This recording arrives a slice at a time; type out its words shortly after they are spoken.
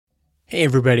Hey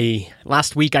everybody.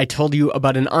 Last week I told you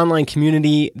about an online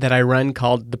community that I run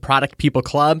called the Product People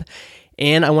Club,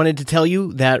 and I wanted to tell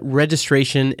you that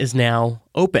registration is now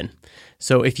open.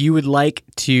 So if you would like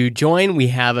to join, we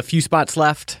have a few spots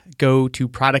left. Go to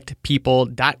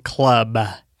productpeople.club.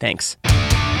 Thanks.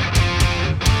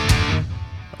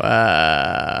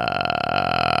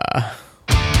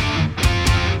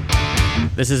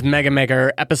 This is Mega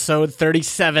Maker, episode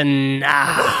 37.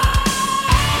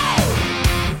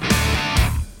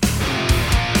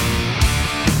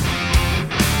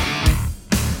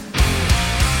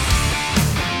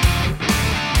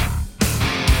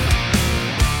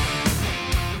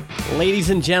 Ladies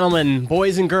and gentlemen,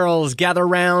 boys and girls, gather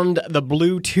round the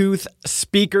Bluetooth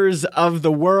speakers of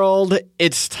the world.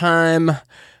 It's time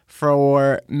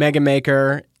for Mega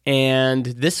Maker, and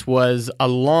this was a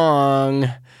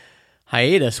long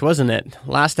hiatus, wasn't it?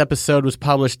 Last episode was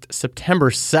published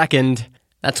September 2nd.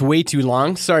 That's way too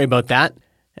long. Sorry about that.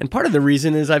 And part of the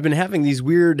reason is I've been having these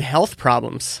weird health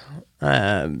problems.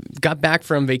 Got back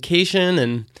from vacation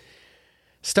and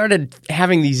started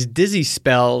having these dizzy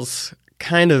spells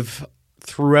kind of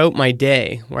throughout my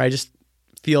day where I just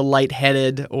feel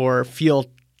lightheaded or feel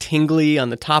tingly on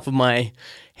the top of my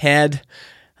head,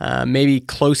 maybe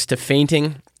close to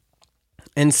fainting.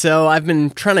 And so I've been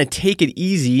trying to take it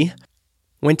easy.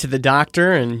 Went to the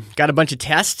doctor and got a bunch of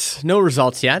tests. No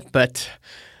results yet, but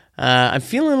I'm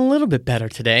feeling a little bit better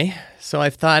today. So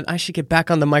I thought I should get back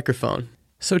on the microphone.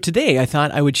 So today I thought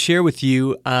I would share with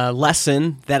you a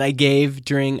lesson that I gave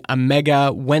during a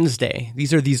Mega Wednesday.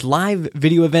 These are these live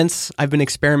video events I've been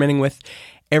experimenting with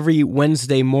every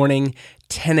Wednesday morning,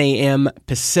 10 a.m.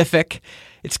 Pacific.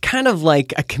 It's kind of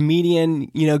like a comedian,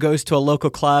 goes to a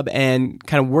local club and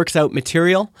kind of works out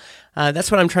material. That's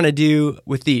what I'm trying to do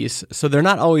with these. So they're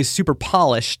not always super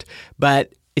polished,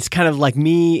 but it's kind of like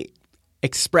me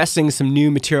expressing some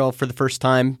new material for the first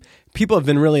time. People have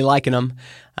been really liking them.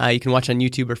 You can watch on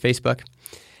YouTube or Facebook.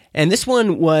 And this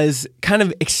one was kind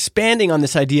of expanding on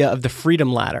this idea of the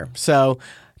freedom ladder. So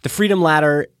the freedom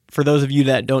ladder, for those of you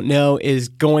that don't know, is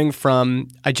going from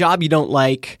a job you don't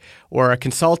like or a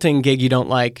consulting gig you don't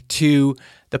like to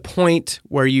the point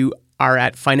where you are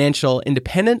at financial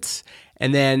independence,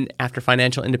 and then after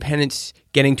financial independence,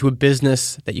 getting to a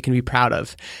business that you can be proud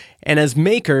of. And as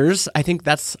makers, I think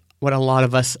that's what a lot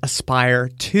of us aspire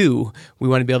to. We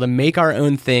want to be able to make our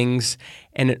own things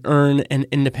and earn an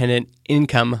independent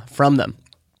income from them.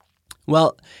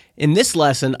 Well, in this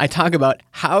lesson, I talk about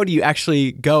how do you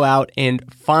actually go out and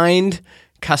find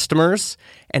customers,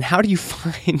 and how do you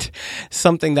find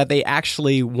something that they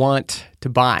actually want to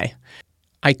buy.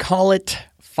 I call it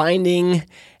finding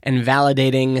and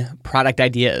validating product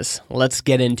ideas. Let's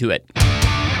get into it.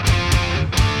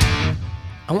 I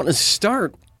want to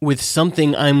start with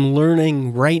something I'm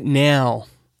learning right now,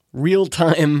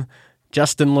 real-time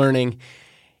Justin learning.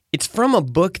 It's from a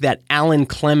book that Alan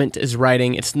Clement is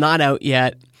writing. It's not out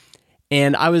yet,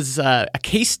 and I was a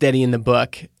case study in the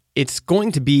book. It's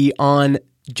going to be on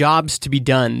jobs to be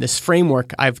done, this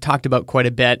framework I've talked about quite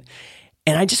a bit,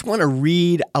 and I just want to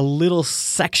read a little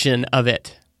section of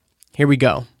it. Here we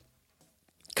go.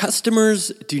 Customers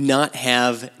do not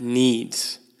have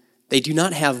needs. They do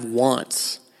not have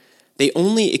wants. They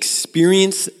only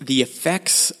experience the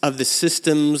effects of the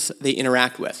systems they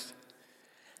interact with.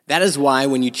 That is why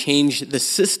when you change the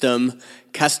system,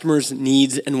 customers'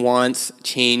 needs and wants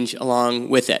change along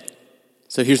with it.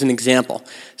 So here's an example.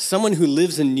 Someone who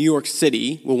lives in New York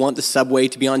City will want the subway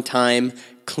to be on time,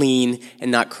 clean,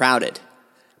 and not crowded.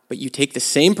 But you take the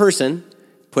same person,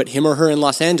 put him or her in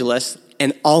Los Angeles,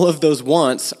 and all of those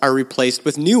wants are replaced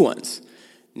with new ones.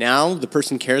 Now the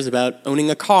person cares about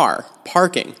owning a car,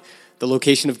 parking, the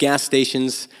location of gas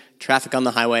stations, traffic on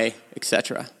the highway,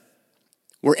 etc.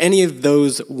 Were any of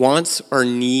those wants or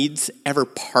needs ever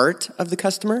part of the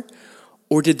customer,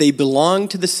 or did they belong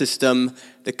to the system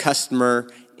the customer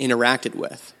interacted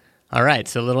with? All right,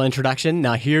 so a little introduction.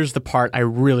 Now here's the part I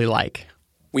really like.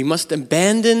 We must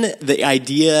abandon the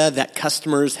idea that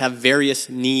customers have various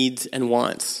needs and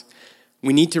wants.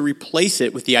 We need to replace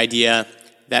it with the idea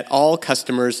that all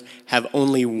customers have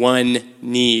only one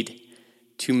need: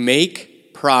 to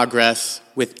make progress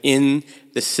within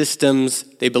the systems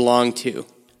they belong to.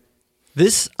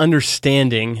 This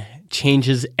understanding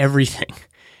changes everything.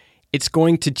 It's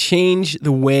going to change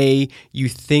the way you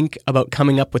think about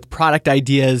coming up with product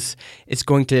ideas. It's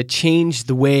going to change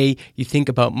the way you think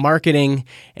about marketing,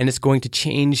 and it's going to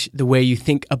change the way you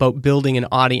think about building an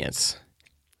audience.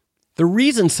 The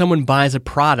reason someone buys a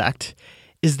product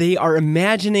is they are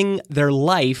imagining their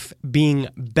life being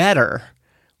better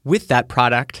with that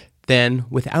product than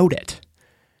without it.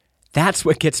 That's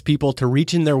what gets people to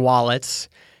reach in their wallets,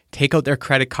 take out their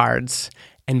credit cards,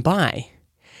 and buy.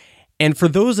 And for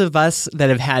those of us that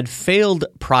have had failed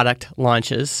product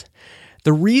launches,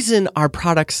 the reason our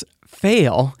products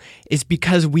fail is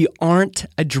because we aren't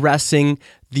addressing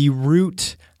the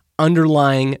root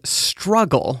underlying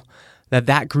struggle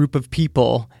that group of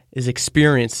people is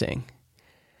experiencing.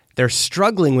 They're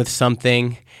struggling with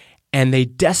something and they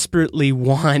desperately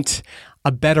want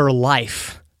a better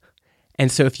life.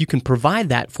 And so if you can provide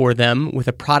that for them with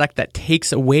a product that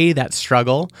takes away that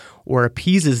struggle or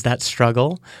appeases that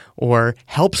struggle or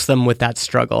helps them with that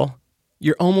struggle,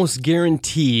 you're almost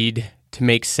guaranteed to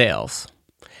make sales.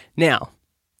 Now,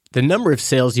 the number of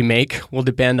sales you make will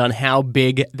depend on how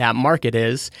big that market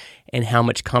is and how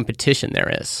much competition there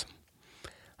is.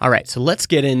 All right, so let's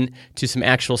get into some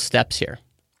actual steps here.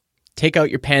 Take out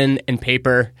your pen and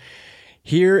paper.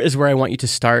 Here is where I want you to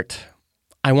start.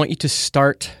 I want you to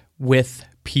start with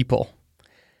people.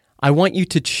 I want you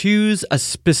to choose a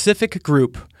specific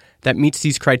group that meets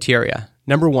these criteria.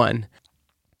 Number one,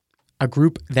 a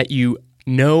group that you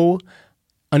know,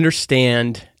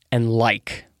 understand, and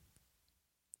like.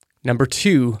 Number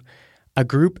two, a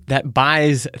group that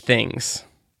buys things.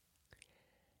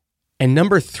 And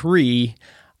number three,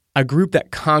 a group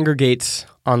that congregates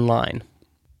online.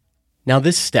 Now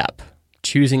this step,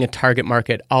 choosing a target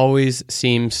market, always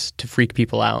seems to freak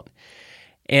people out.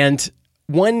 And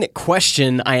one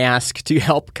question I ask to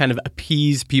help kind of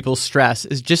appease people's stress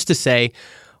is just to say,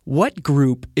 what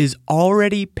group is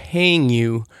already paying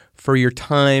you for your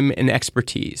time and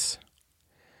expertise?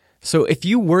 So if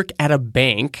you work at a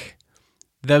bank,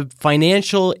 the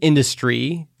financial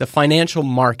industry, the financial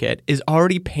market is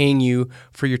already paying you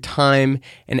for your time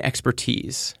and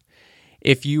expertise.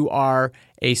 If you are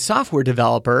a software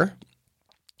developer,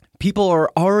 people are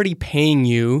already paying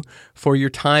you for your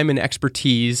time and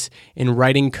expertise in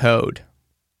writing code.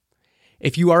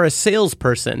 If you are a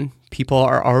salesperson, people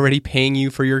are already paying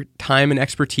you for your time and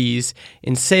expertise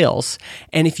in sales.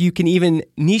 And if you can even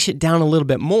niche it down a little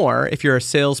bit more, if you're a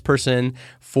salesperson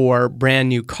for brand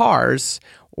new cars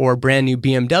or brand new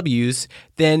BMWs,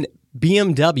 then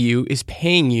BMW is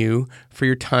paying you for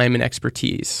your time and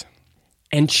expertise.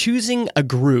 And choosing a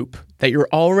group that you're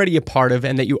already a part of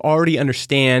and that you already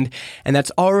understand and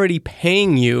that's already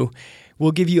paying you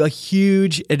will give you a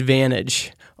huge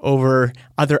advantage over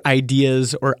other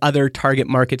ideas or other target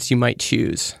markets you might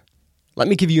choose. Let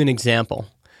me give you an example.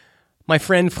 My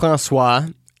friend Francois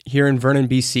here in Vernon,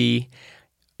 BC,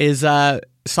 is a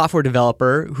software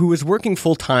developer who was working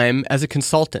full-time as a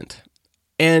consultant.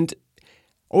 And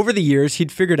over the years,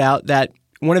 he'd figured out that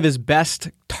one of his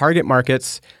best target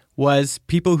markets was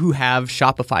people who have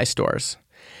Shopify stores.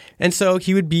 And so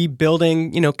he would be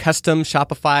building, custom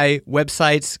Shopify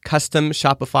websites, custom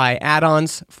Shopify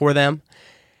add-ons for them.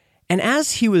 And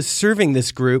as he was serving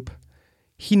this group,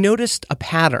 he noticed a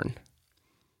pattern.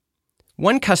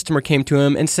 One customer came to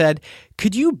him and said,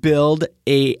 "Could you build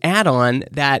an add-on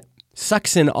that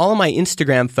sucks in all of my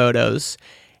Instagram photos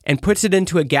and puts it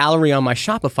into a gallery on my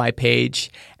Shopify page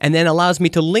and then allows me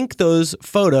to link those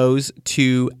photos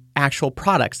to actual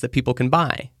products that people can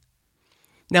buy?"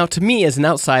 Now, to me as an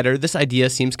outsider, this idea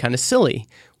seems kind of silly.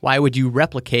 Why would you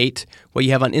replicate what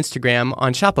you have on Instagram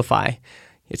on Shopify?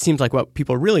 It seems like what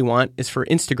people really want is for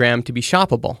Instagram to be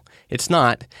shoppable. It's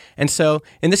not. And so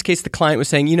in this case, the client was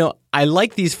saying, I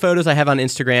like these photos I have on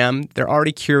Instagram. They're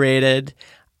already curated.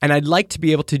 And I'd like to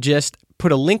be able to just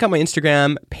put a link on my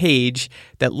Instagram page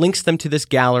that links them to this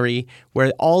gallery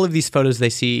where all of these photos they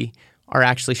see are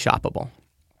actually shoppable.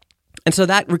 And so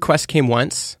that request came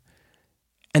once.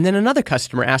 And then another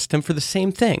customer asked him for the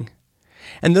same thing.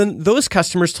 And then those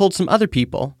customers told some other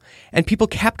people, and people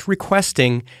kept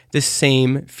requesting this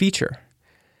same feature.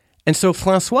 And so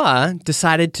Francois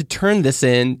decided to turn this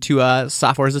into a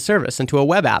software as a service, into a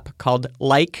web app called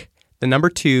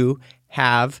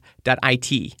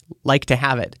have.it, like to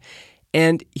have it.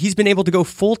 And he's been able to go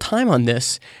full time on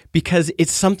this because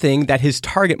it's something that his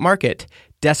target market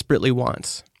desperately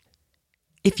wants.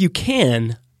 If you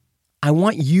can, I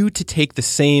want you to take the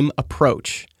same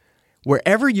approach.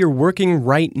 Wherever you're working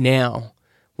right now,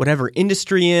 whatever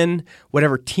industry in,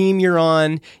 whatever team you're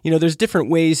on, there's different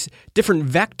ways, different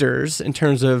vectors in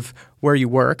terms of where you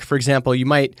work. For example, you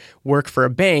might work for a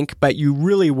bank, but you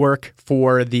really work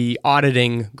for the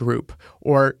auditing group,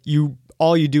 or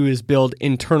all you do is build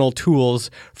internal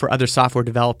tools for other software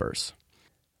developers.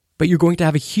 But you're going to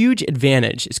have a huge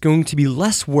advantage. It's going to be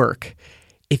less work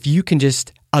if you can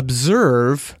just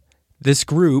observe this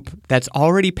group that's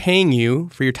already paying you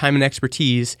for your time and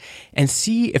expertise and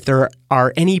see if there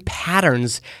are any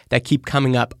patterns that keep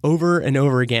coming up over and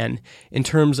over again in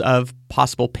terms of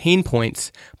possible pain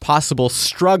points, possible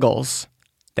struggles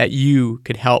that you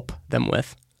could help them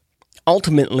with.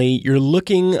 Ultimately, you're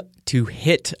looking to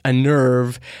hit a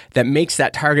nerve that makes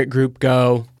that target group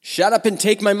go, "Shut up and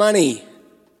take my money."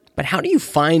 But how do you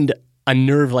find a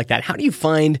nerve like that? How do you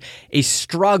find a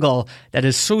struggle that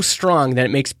is so strong that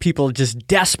it makes people just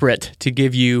desperate to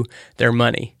give you their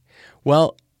money?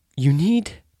 Well, you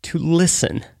need to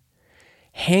listen.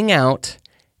 Hang out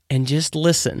and just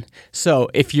listen. So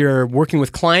if you're working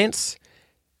with clients,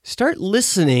 start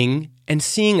listening and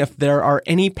seeing if there are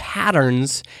any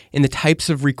patterns in the types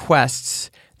of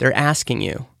requests they're asking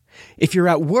you. If you're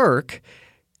at work,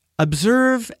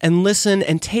 observe and listen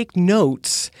and take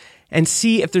notes and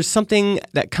see if there's something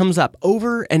that comes up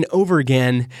over and over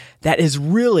again that is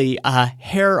really a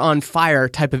hair on fire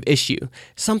type of issue,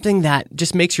 something that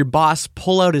just makes your boss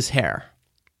pull out his hair.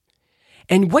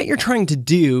 And what you're trying to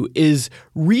do is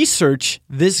research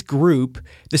this group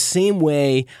the same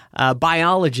way a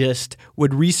biologist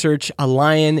would research a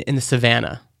lion in the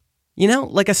savannah. You know,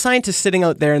 like a scientist sitting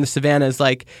out there in the savannah is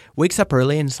like, wakes up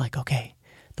early and is like, okay,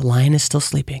 the lion is still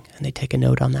sleeping. And they take a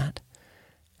note on that.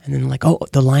 And then like, oh,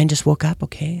 the lion just woke up.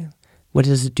 Okay. What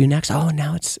does it do next? Oh,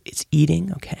 now it's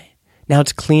eating. Okay. Now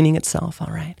it's cleaning itself.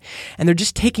 All right. And they're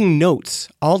just taking notes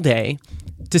all day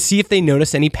to see if they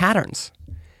notice any patterns.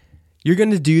 You're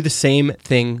going to do the same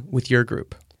thing with your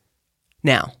group.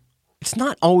 Now, it's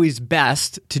not always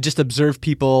best to just observe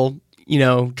people,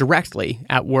 directly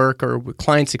at work or with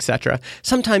clients, etc.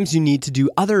 Sometimes you need to do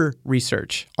other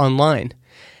research online.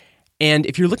 And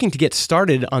if you're looking to get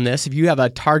started on this, if you have a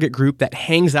target group that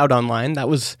hangs out online, that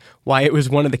was why it was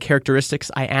one of the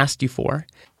characteristics I asked you for.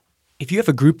 If you have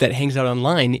a group that hangs out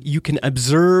online, you can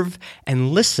observe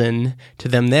and listen to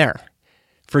them there.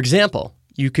 For example,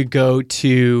 you could go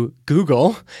to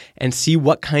Google and see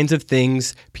what kinds of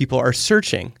things people are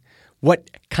searching,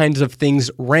 what kinds of things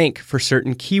rank for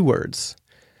certain keywords.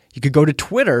 You could go to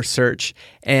Twitter search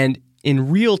and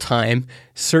in real time,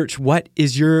 search what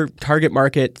is your target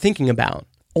market thinking about.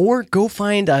 Or go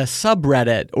find a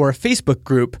subreddit or a Facebook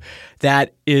group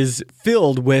that is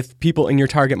filled with people in your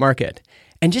target market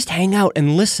and just hang out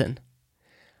and listen.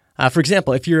 For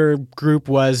example, if your group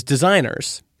was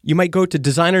designers, you might go to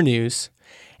Designer News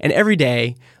and every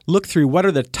day look through what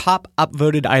are the top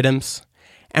upvoted items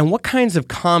and what kinds of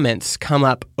comments come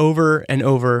up over and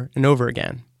over and over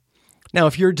again. Now,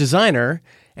 if you're a designer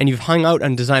and you've hung out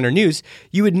on Designer News,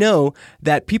 you would know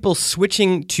that people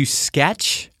switching to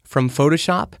Sketch from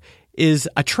Photoshop is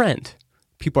a trend.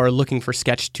 People are looking for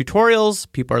Sketch tutorials,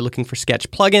 people are looking for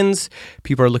Sketch plugins,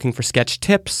 people are looking for Sketch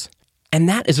tips, and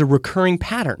that is a recurring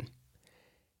pattern.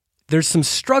 There's some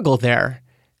struggle there.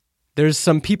 There's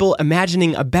some people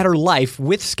imagining a better life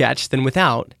with Sketch than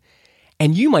without,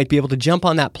 and you might be able to jump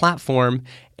on that platform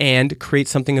and create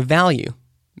something of value.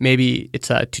 Maybe it's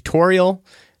a tutorial,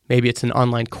 maybe it's an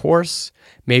online course,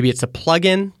 maybe it's a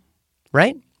plugin,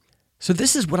 right? So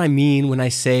this is what I mean when I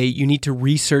say you need to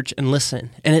research and listen.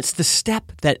 And it's the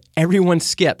step that everyone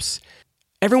skips.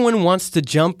 Everyone wants to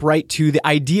jump right to the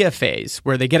idea phase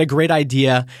where they get a great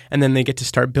idea and then they get to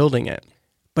start building it.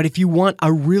 But if you want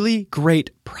a really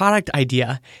great product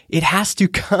idea, it has to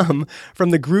come from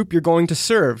the group you're going to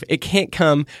serve. It can't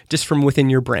come just from within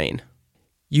your brain.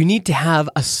 You need to have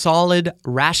a solid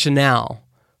rationale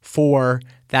for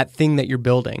that thing that you're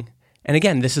building. And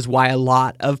again, this is why a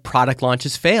lot of product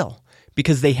launches fail,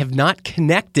 because they have not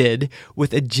connected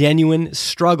with a genuine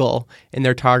struggle in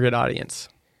their target audience.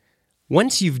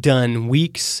 Once you've done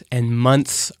weeks and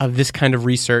months of this kind of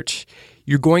research,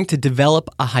 you're going to develop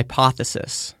a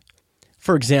hypothesis.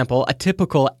 For example, a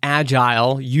typical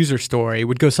agile user story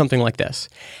would go something like this.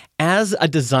 As a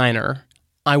designer,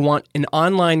 I want an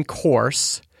online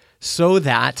course so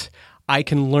that I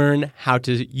can learn how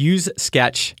to use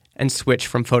Sketch and switch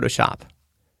from Photoshop.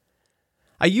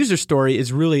 A user story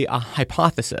is really a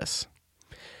hypothesis.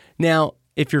 Now,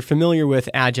 if you're familiar with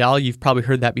Agile, you've probably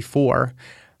heard that before,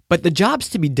 but the jobs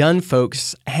to be done,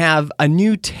 folks, have a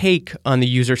new take on the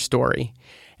user story,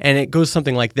 and it goes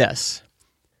something like this.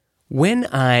 When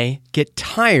I get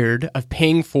tired of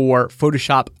paying for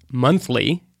Photoshop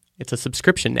monthly, it's a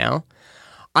subscription now,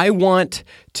 I want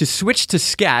to switch to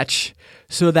Sketch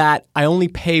so that I only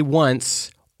pay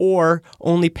once or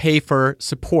only pay for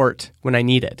support when I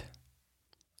need it.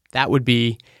 That would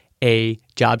be a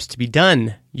jobs to be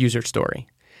done user story.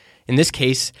 In this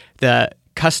case, the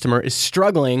customer is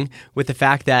struggling with the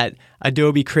fact that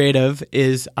Adobe Creative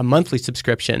is a monthly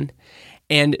subscription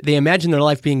And they imagine their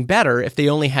life being better if they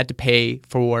only had to pay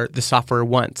for the software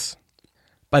once.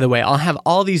 By the way, I'll have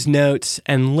all these notes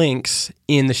and links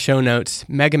in the show notes,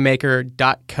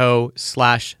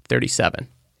 megamaker.co/37.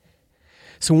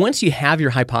 So once you have your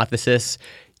hypothesis,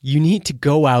 you need to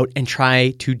go out and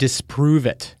try to disprove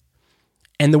it.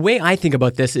 And the way I think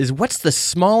about this is, what's the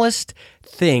smallest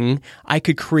thing I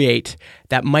could create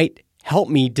that might help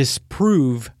me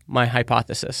disprove my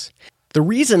hypothesis? The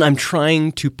reason I'm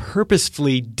trying to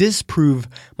purposefully disprove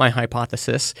my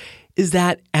hypothesis is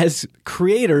that as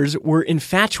creators, we're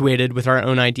infatuated with our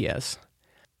own ideas.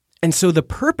 And so the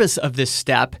purpose of this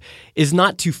step is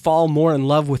not to fall more in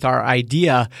love with our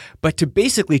idea, but to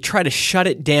basically try to shut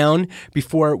it down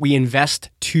before we invest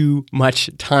too much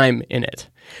time in it.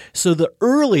 So the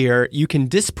earlier you can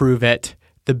disprove it,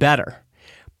 the better.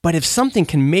 But if something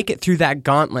can make it through that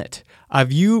gauntlet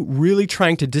of you really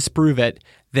trying to disprove it,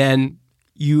 then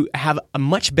you have a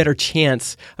much better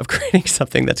chance of creating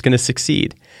something that's going to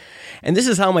succeed. And this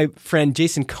is how my friend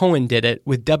Jason Cohen did it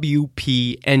with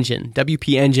WP Engine.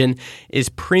 WP Engine is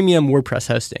premium WordPress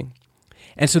hosting.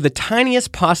 And so the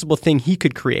tiniest possible thing he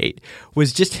could create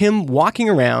was just him walking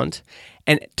around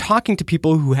and talking to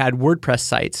people who had WordPress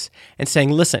sites and saying,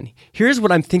 listen, here's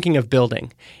what I'm thinking of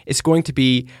building. It's going to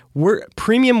be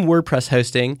premium WordPress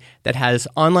hosting that has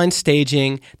online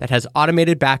staging, that has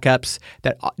automated backups,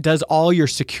 that does all your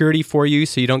security for you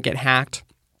so you don't get hacked,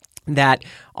 that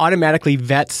automatically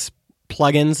vets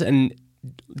plugins and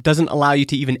doesn't allow you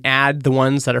to even add the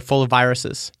ones that are full of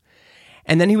viruses.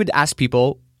 And then he would ask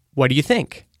people, what do you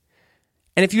think?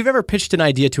 And if you've ever pitched an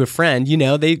idea to a friend, you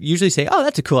know, they usually say, oh,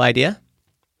 that's a cool idea.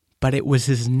 But it was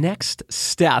his next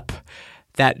step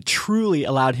that truly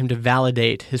allowed him to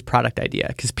validate his product idea.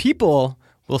 Because people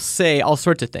will say all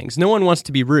sorts of things. No one wants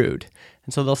to be rude.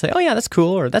 And so they'll say, oh yeah, that's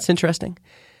cool, or that's interesting.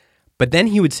 But then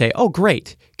he would say, oh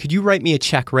great, could you write me a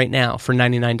check right now for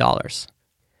 $99?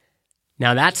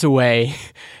 Now that's a way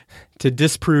to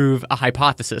disprove a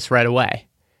hypothesis right away.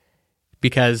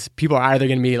 Because people are either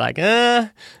going to be like,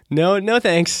 no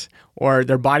thanks, or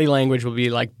their body language will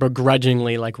be like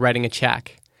begrudgingly like writing a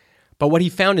check. But what he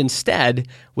found instead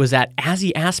was that as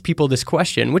he asked people this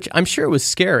question, which I'm sure was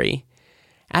scary,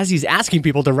 as he's asking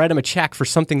people to write him a check for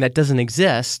something that doesn't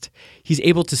exist, he's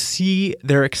able to see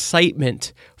their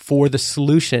excitement for the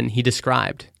solution he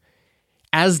described.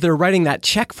 As they're writing that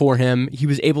check for him, he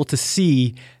was able to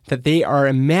see that they are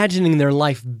imagining their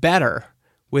life better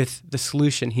with the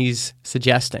solution he's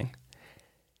suggesting.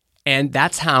 And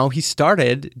that's how he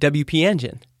started WP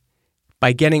Engine,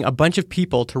 by getting a bunch of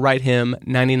people to write him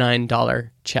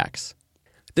 $99 checks.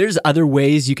 There's other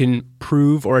ways you can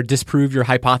prove or disprove your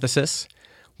hypothesis.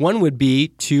 One would be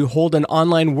to hold an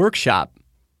online workshop.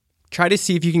 Try to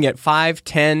see if you can get 5,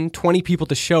 10, 20 people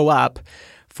to show up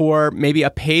for maybe a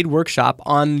paid workshop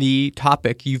on the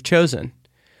topic you've chosen.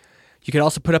 You could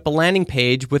also put up a landing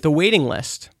page with a waiting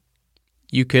list.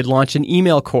 You could launch an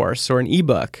email course or an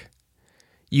ebook.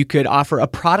 You could offer a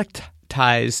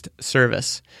productized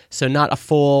service. So not a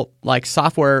full like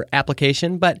software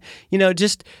application, but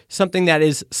just something that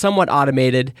is somewhat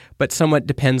automated, but somewhat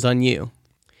depends on you.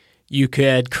 You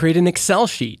could create an Excel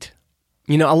sheet.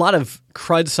 A lot of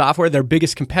crud software, their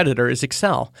biggest competitor is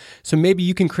Excel. So maybe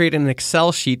you can create an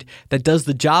Excel sheet that does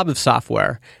the job of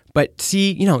software, but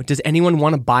see, does anyone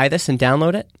want to buy this and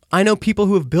download it? I know people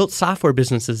who have built software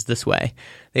businesses this way.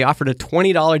 They offered a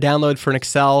 $20 download for an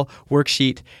Excel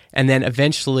worksheet and then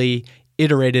eventually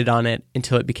iterated on it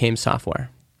until it became software.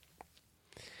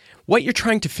 What you're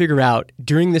trying to figure out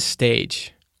during this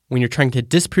stage, when you're trying to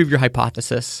disprove your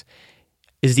hypothesis,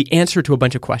 is the answer to a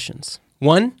bunch of questions.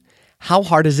 1, how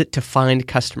hard is it to find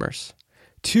customers?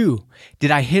 2, did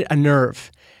I hit a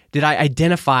nerve? Did I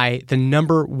identify the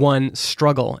number one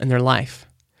struggle in their life?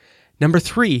 Number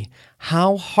 3,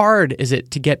 how hard is it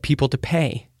to get people to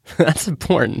pay? That's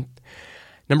important.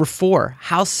 Number 4,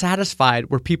 how satisfied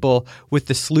were people with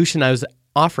the solution I was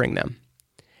offering them?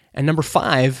 And number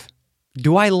 5,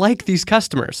 do I like these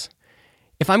customers?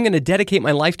 If I'm going to dedicate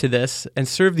my life to this and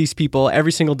serve these people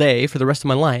every single day for the rest of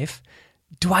my life,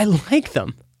 do I like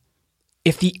them?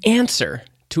 If the answer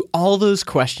to all those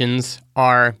questions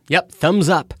are, yep, thumbs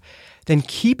up, then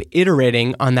keep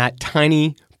iterating on that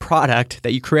tiny product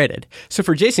that you created. So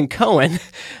for Jason Cohen,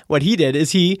 what he did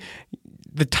is the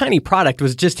tiny product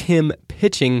was just him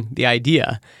pitching the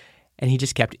idea, and he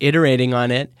just kept iterating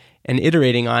on it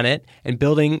and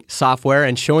building software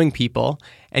and showing people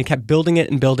and kept building it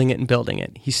and building it and building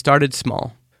it. He started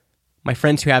small. My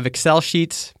friends who have Excel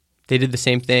sheets, they did the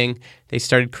same thing. They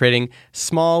started creating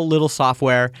small little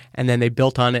software, and then they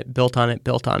built on it,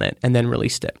 and then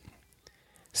released it.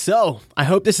 So I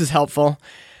hope this is helpful.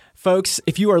 Folks,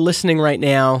 if you are listening right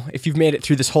now, if you've made it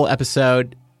through this whole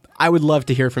episode, I would love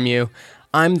to hear from you.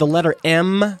 I'm the letter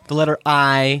M, the letter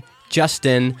I,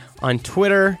 Justin, on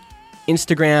Twitter,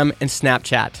 Instagram, and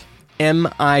Snapchat.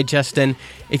 M.I. Justin.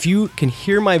 If you can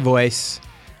hear my voice,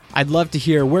 I'd love to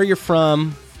hear where you're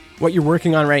from, what you're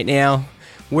working on right now,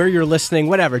 where you're listening,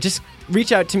 whatever. Just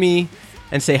reach out to me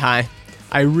and say hi.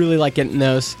 I really like getting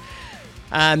those.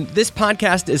 This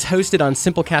podcast is hosted on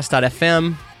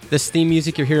Simplecast.fm. This theme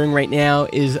music you're hearing right now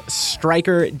is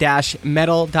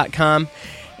striker-metal.com.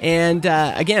 And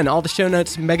again, all the show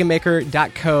notes,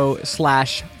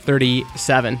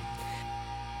 megamaker.co/37.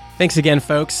 Thanks again,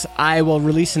 folks. I will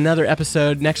release another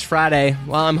episode next Friday.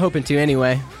 Well, I'm hoping to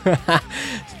anyway.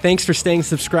 Thanks for staying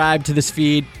subscribed to this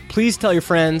feed. Please tell your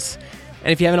friends.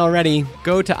 And if you haven't already,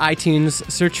 go to iTunes,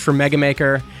 search for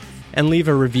Megamaker, and leave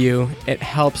a review. It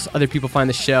helps other people find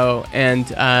the show. And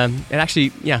it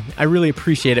actually, I really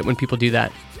appreciate it when people do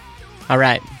that. All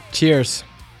right. Cheers.